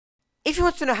If you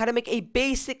want to know how to make a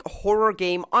basic horror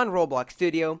game on Roblox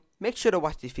Studio, make sure to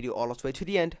watch this video all the way to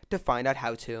the end to find out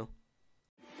how to.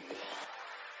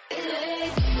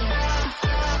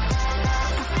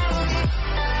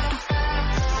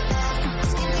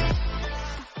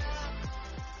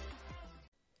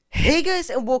 Hey guys,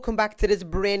 and welcome back to this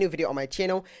brand new video on my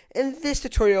channel. In this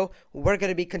tutorial, we're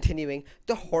going to be continuing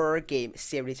the horror game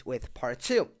series with part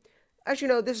 2. As you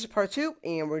know, this is part 2,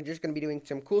 and we're just going to be doing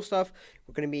some cool stuff.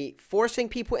 We're going to be forcing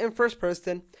people in first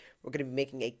person. We're going to be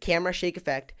making a camera shake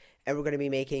effect, and we're going to be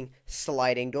making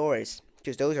sliding doors,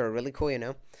 because those are really cool, you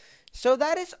know. So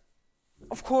that is,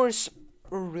 of course,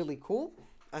 really cool.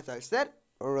 As I said,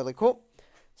 really cool.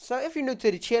 So if you're new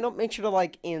to the channel, make sure to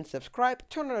like and subscribe,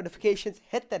 turn on notifications,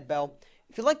 hit that bell.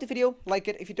 If you like the video, like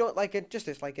it. If you don't like it, just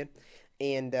dislike it.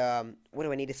 And what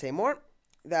do I need to say more?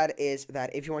 That is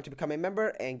that if you want to become a member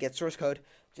and get source code,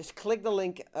 just click the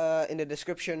link in the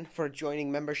description for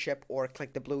joining membership, or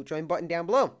click the blue join button down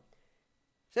below.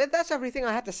 So that's everything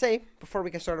I had to say before we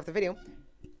can start off the video.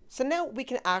 So now we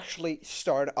can actually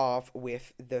start off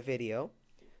with the video.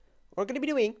 What we're going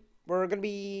to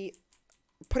be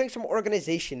putting some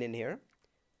organization in here.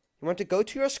 You want to go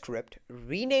to your script,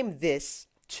 rename this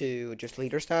to just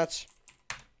leader stats.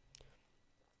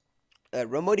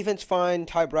 Remote events fine,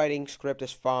 typewriting script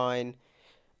is fine.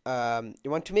 You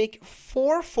want to make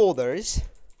 4 folders,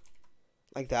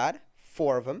 like that,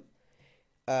 4 of them.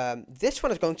 This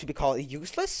one is going to be called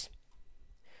useless.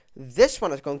 This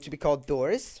one is going to be called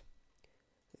doors.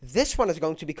 This one is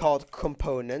going to be called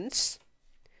components.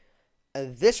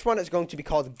 And this one is going to be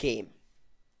called game.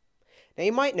 Now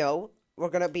you might know we're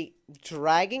going to be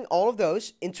dragging all of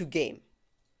those into game.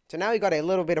 So now you got a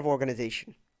little bit of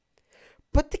organization.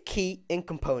 Put the key in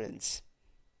components.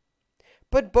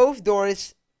 Put both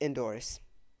doors in doors.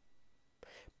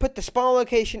 Put the spawn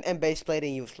location and base plate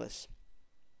in useless.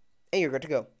 And you're good to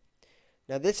go.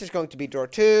 Now this is going to be door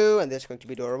 2 and this is going to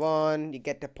be door 1. You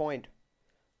get the point.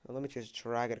 Now, let me just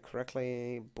drag it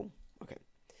correctly. Boom. Okay.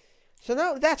 So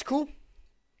now that's cool.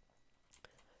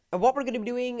 And what we're going to be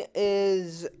doing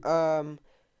is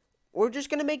we're just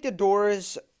going to make the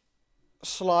doors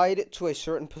slide to a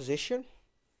certain position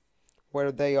where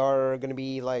they are going to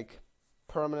be like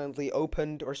permanently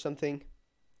opened or something.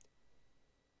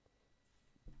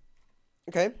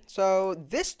 Okay, so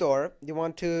this door,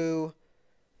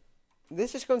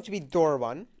 this is going to be door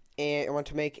 1, and you want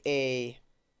to make a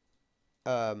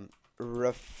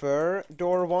refer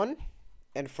door 1,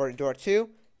 and for door 2,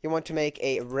 you want to make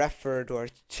a refer door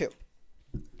 2.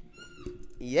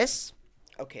 Yes,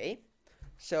 okay,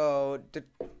 so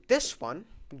this one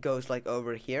goes like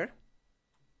over here.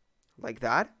 Like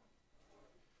that.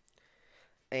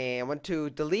 And I want to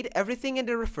delete everything in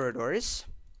the refer doors.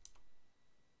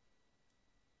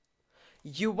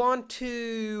 You want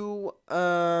to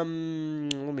let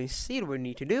me see what we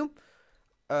need to do.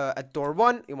 At door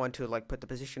 1, you want to like put the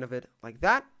position of it like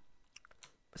that.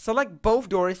 Select both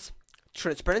doors.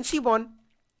 Transparency 1,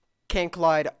 can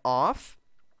collide off,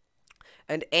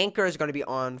 and anchor is going to be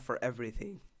on for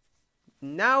everything.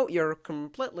 Now you're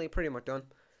completely pretty much done.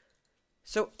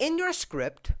 So in your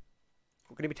script,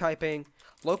 we're going to be typing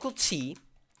local T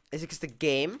is equals to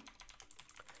game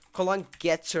colon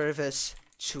get service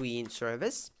tween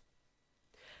service.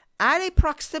 Add a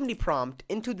proximity prompt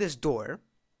into this door.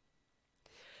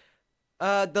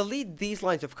 Delete these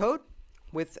lines of code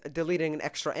with deleting an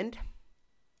extra end.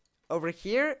 Over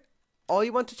here, all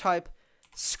you want to type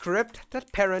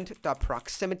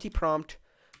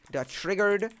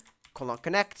script.parent.proximityprompt.triggered colon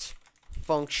connect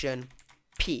function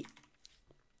p.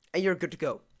 And you're good to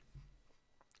go.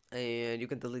 And you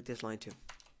can delete this line too.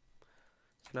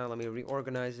 So now let me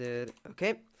reorganize it.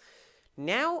 Okay.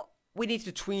 Now we need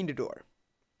to tween the door.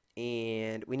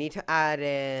 And we need to add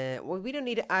in, well, we don't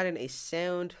need to add in a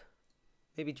sound.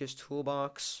 Maybe just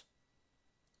toolbox.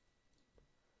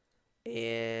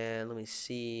 And let me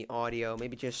see, audio.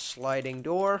 Maybe just sliding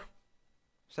door.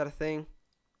 Is that a thing?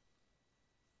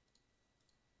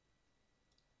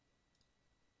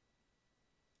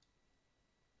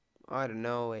 I don't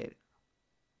know it.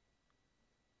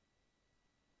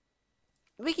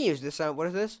 We can use this sound. What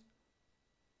is this?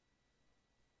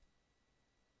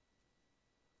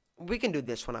 We can do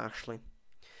this one actually.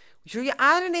 So you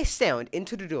add in a sound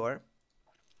into the door.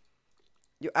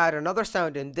 You add another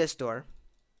sound in this door.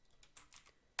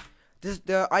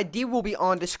 The ID will be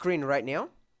on the screen right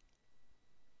now.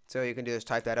 So you can just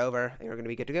type that over and you're going to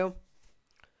be good to go.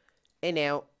 And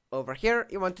now over here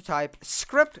you want to type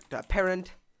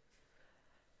script.parent.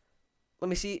 Let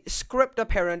me see,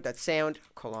 script.parent.sound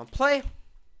colon play.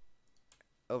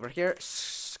 over here.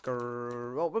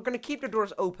 Well, we're gonna keep the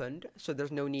doors opened, so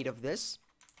there's no need of this.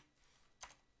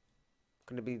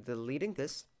 Gonna be deleting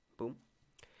this. Boom.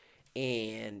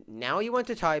 And now you want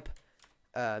to type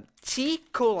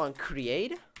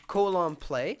t:create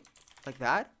 :play, like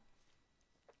that.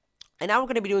 And now we're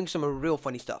gonna be doing some real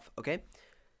funny stuff. Okay.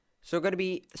 So we're gonna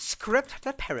be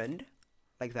script.parent,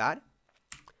 like that.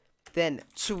 Then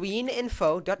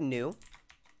tweeninfo.new.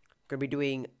 Gonna be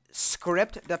doing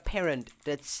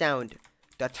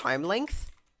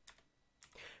script.parent.sound.timelength.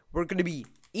 We're gonna be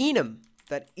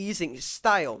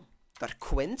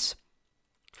enum.easingstyle.quints.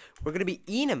 We're gonna be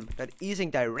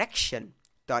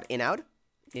enum.easingdirection.inout.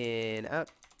 In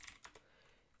out.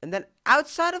 And then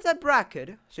outside of that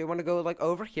bracket, so you want to go like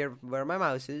over here where my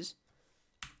mouse is.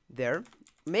 There.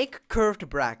 Make curved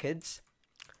brackets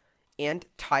and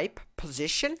type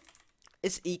position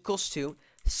is equals to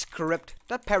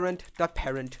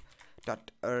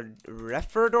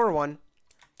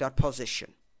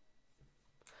script.parent.parent.referred1.position.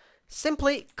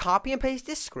 Simply copy and paste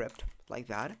this script like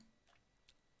that.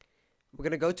 We're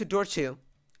going to go to door 2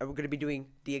 and we're going to be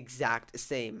doing the exact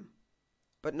same,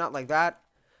 but not like that.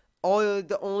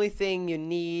 The only thing you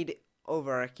need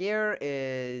over here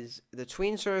is the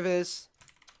tween service.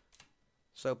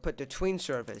 So put the tween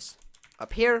service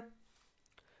up here,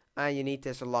 and you need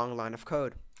this long line of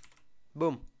code.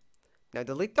 Boom. Now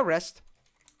delete the rest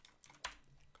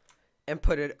and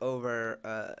put it over.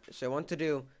 So I want to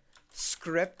do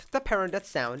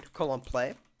script.parent.sound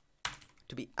 :play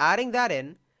to be adding that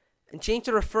in, and change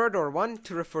the referred1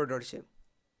 to referred2,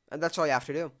 and that's all you have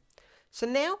to do. So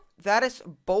now that is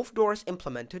both doors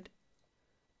implemented.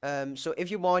 So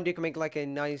if you want, you can make like a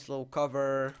nice little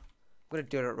cover. I'm gonna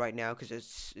do it right now because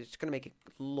it's gonna make it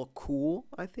look cool,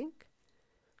 I think.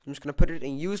 I'm just gonna put it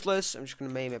in useless. I'm just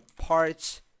gonna name it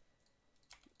parts.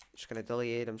 I'm just gonna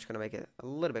delete it. I'm just gonna make it a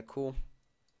little bit cool.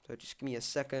 So just give me a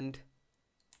second.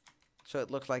 So it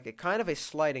looks like a kind of a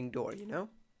sliding door, you know.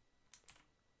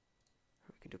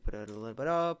 We can put it a little bit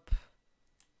up.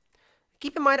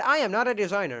 Keep in mind, I am not a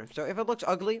designer, so if it looks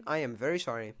ugly, I am very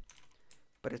sorry.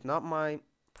 But it's not my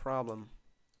problem.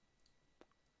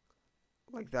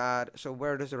 Like that. So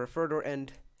where does the refer door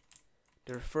end?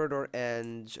 The refer door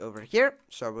ends over here,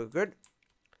 so we're good.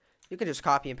 You can just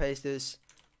copy and paste this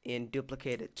and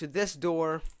duplicate it to this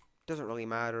door. Doesn't really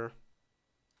matter,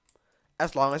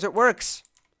 as long as it works.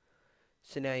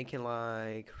 So now you can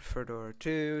like refer door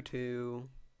 2 to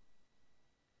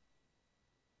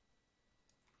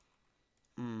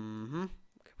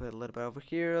put it a little bit over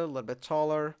here, a little bit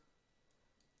taller,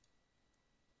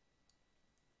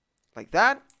 like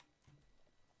that.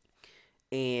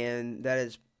 And that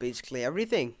is basically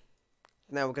everything.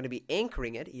 Now we're going to be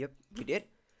anchoring it. Yep, we did.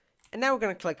 And now we're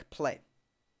going to click play.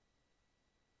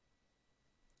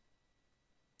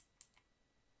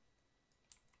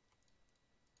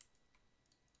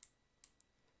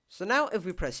 So now if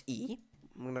we press E,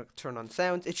 I'm going to turn on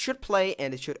sounds. It should play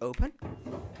and it should open.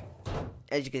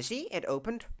 As you can see, it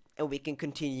opened. And we can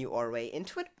continue our way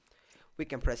into it. We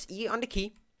can press E on the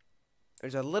key.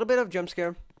 There's a little bit of jump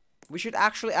scare. We should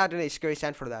actually add in a scary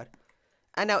sound for that.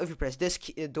 And now if you press this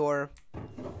key, door,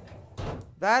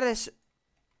 that is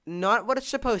not what it's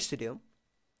supposed to do.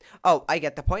 Oh, I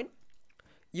get the point.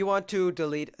 You want to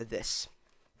delete this.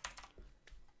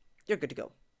 You're good to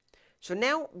go. So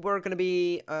now we're gonna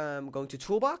be going to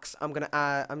toolbox. I'm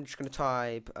just gonna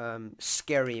type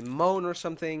scary moan or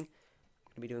something. I'm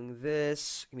gonna be doing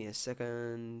this. Give me a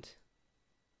second.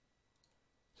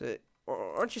 So,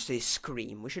 or just a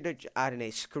scream. We should add in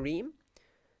a scream.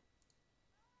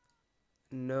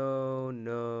 No.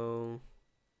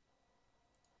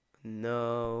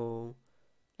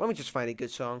 Let me just find a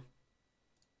good song.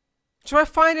 So I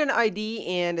find an ID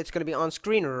and it's going to be on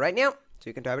screen right now. So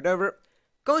you can type it over.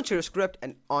 Go into your script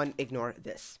and ignore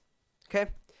this.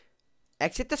 Okay?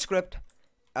 Exit the script.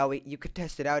 You could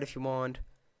test it out if you want.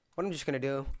 What I'm just going to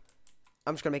do,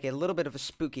 I'm just going to make a little bit of a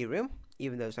spooky room.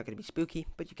 Even though it's not going to be spooky,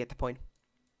 but you get the point.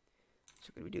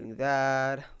 So we're going to be doing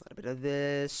that. A little bit of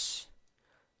this.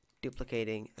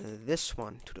 Duplicating this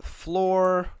one to the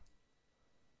floor.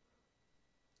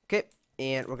 Okay.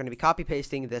 And we're going to be copy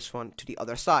pasting this one to the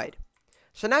other side.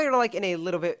 So now you're like in a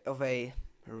little bit of a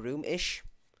room-ish.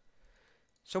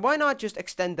 So why not just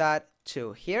extend that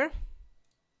to here?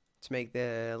 Let's make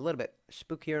the a little bit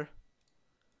spookier.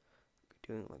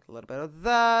 Doing like a little bit of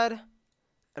that.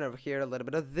 And over here, a little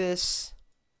bit of this.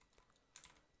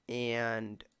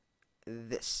 And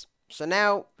this. So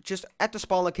now, just at the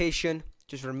spawn location,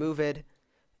 just remove it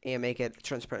and make it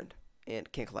transparent.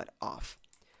 And cancel that off.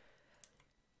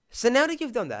 So now that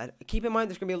you've done that, keep in mind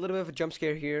there's going to be a little bit of a jump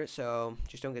scare here. So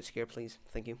just don't get scared, please.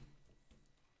 Thank you.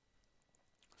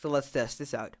 So let's test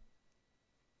this out.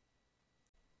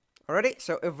 Alrighty,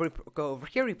 so if we go over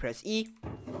here, we press E.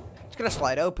 It's gonna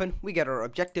slide open. We get our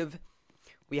objective.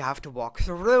 We have to walk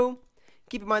through.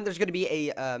 Keep in mind there's gonna be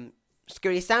a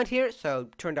scary sound here, so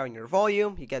turn down your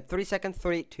volume. You get 3 seconds.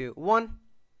 3, 2, 1.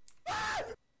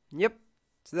 Yep.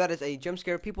 So that is a jump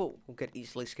scare. People will get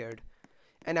easily scared.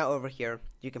 And now over here,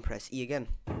 you can press E again.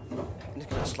 And it's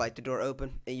gonna slide the door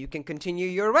open, and you can continue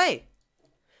your way.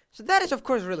 So that is of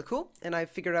course really cool. And I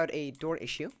figured out a door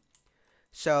issue.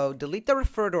 So delete the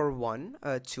refer door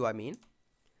 2 I mean.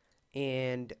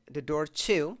 And the door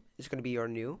 2 is going to be your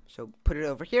new. So put it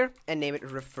over here and name it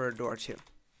refer door 2.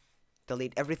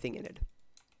 Delete everything in it.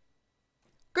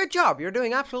 Good job. You're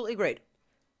doing absolutely great.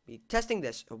 Be testing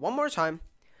this one more time.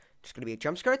 Just going to be a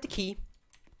jump scare at the key.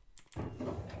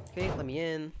 Okay, let me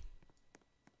in.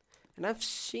 And I've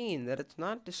seen that it's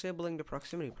not disabling the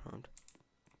proximity prompt.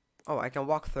 Oh, I can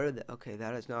walk through that. Okay,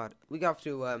 that is not. We have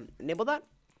to enable that.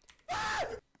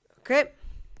 Okay.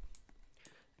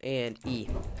 And E.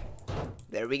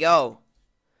 There we go.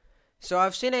 So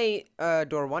I've seen a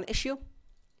door 1 issue.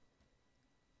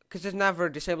 Because it's never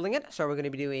disabling it. So we're going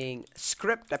to be doing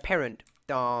script apparent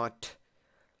dot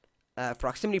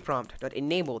proximity prompt dot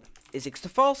enabled is equal to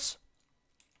false.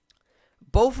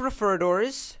 Both refer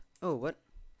doors. Oh, what?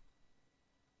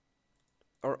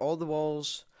 Are all the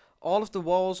walls? All of the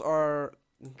walls are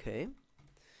okay.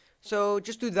 So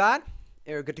just do that.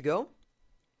 You're good to go.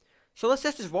 So let's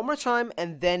test this one more time,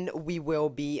 and then we will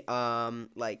be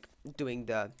like doing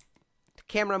the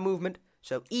camera movement.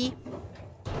 So E,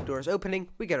 the door is opening.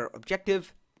 We get our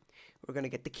objective. We're gonna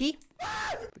get the key.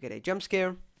 We get a jump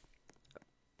scare,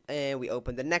 and we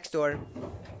open the next door,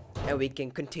 and we can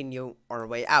continue our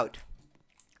way out,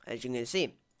 as you can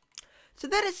see. So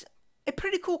that is a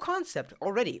pretty cool concept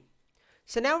already.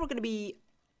 So now we're gonna be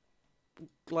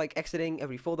like exiting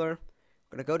every folder.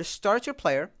 We're gonna go to start your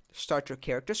player, start your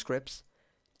character scripts,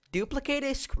 duplicate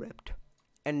a script,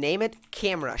 and name it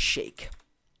camera shake.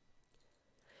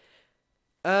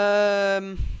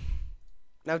 Now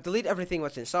delete everything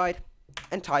what's inside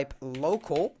and type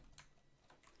local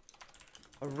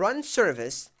run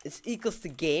service is equals to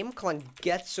game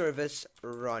get service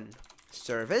run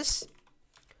service.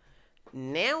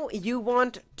 Now you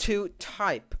want to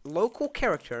type local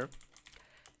character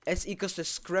is equals to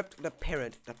script the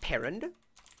parent.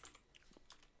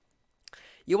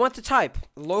 You want to type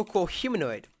local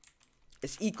humanoid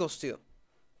is equals to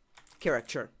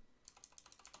character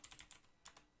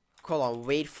colon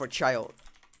wait for child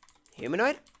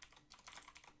humanoid.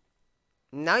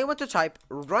 Now you want to type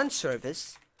run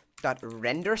service dot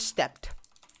render stepped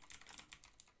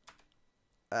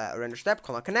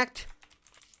colon connect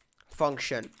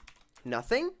function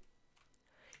nothing.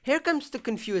 Here comes the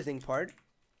confusing part.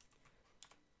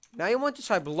 Now you want to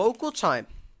type local time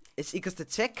is equals to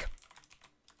tick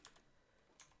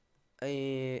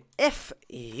if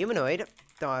humanoid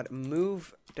dot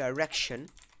move direction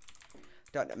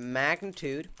dot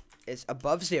magnitude is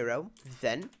above 0,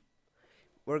 then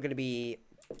we're gonna be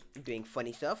doing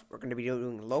funny stuff. We're gonna be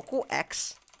doing local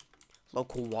X,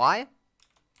 local Y,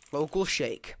 local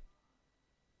shake.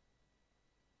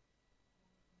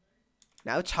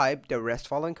 Now type the rest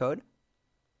following code.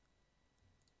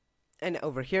 And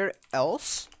over here,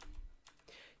 else,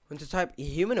 we want to type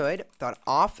humanoid dot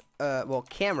off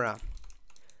camera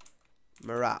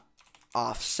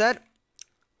offset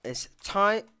is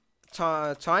times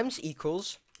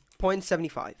equals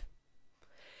 0.75.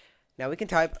 Now we can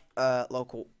type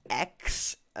local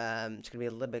X. It's gonna be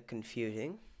a little bit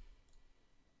confusing.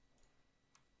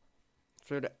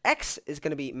 So the X is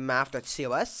gonna be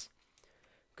math.cos.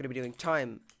 We're gonna be doing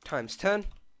time times 10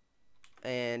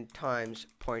 and times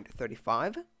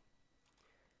 0.35.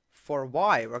 For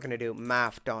Y, we're gonna do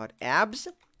math.abs,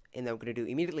 and then we're gonna do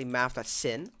immediately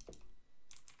math.sin.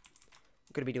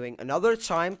 We're gonna be doing another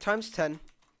time times 10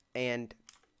 and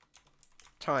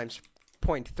times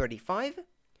 0.35.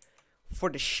 For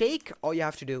the shake, all you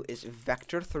have to do is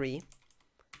vector3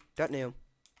 dot new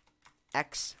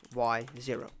x y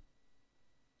 0.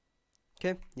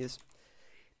 Okay, yes.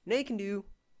 Now you can do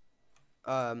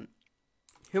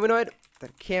humanoid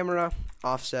that camera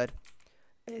offset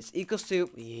is equals to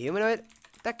humanoid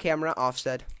that camera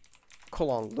offset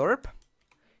colon lerp.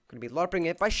 Gonna be lerping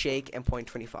it by shake and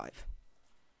 0.25.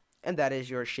 And that is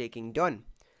your shaking done.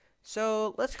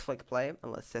 So let's click play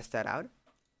and let's test that out.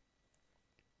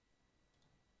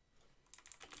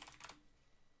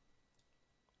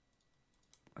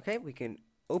 Okay, we can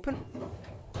open.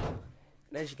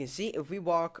 And as you can see, if we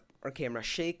walk, our camera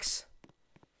shakes.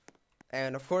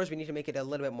 And of course, we need to make it a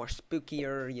little bit more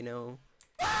spookier, you know.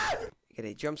 Get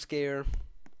a jump scare.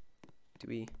 Do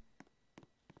we?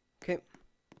 Okay.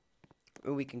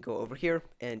 And we can go over here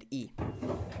and E.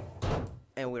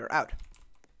 And we're out.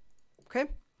 Okay.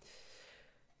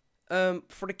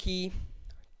 For the key,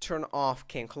 turn off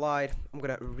can't collide. I'm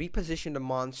gonna reposition the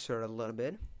monster a little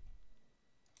bit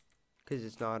because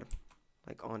it's not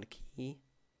like on the key.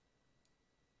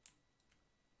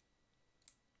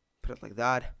 Put it like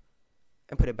that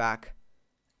and put it back.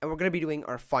 And we're gonna be doing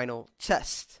our final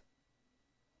test.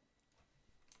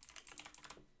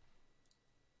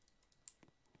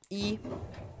 E.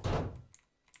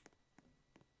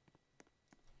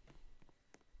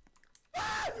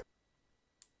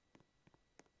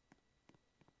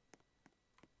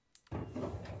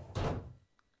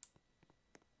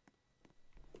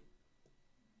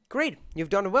 Great, you've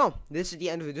done it well. This is the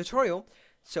end of the tutorial.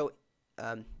 So,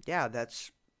 yeah,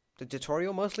 that's the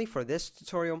tutorial mostly for this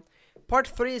tutorial. Part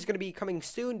 3 is going to be coming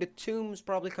soon. The tomb's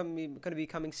probably going to be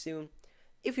coming soon.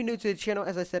 If you're new to the channel,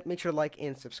 as I said, make sure to like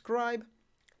and subscribe.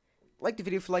 Like the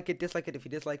video if you like it, dislike it if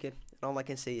you dislike it. And all I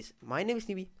can say is, my name is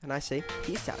Nibi, and I say,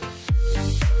 peace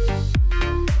out.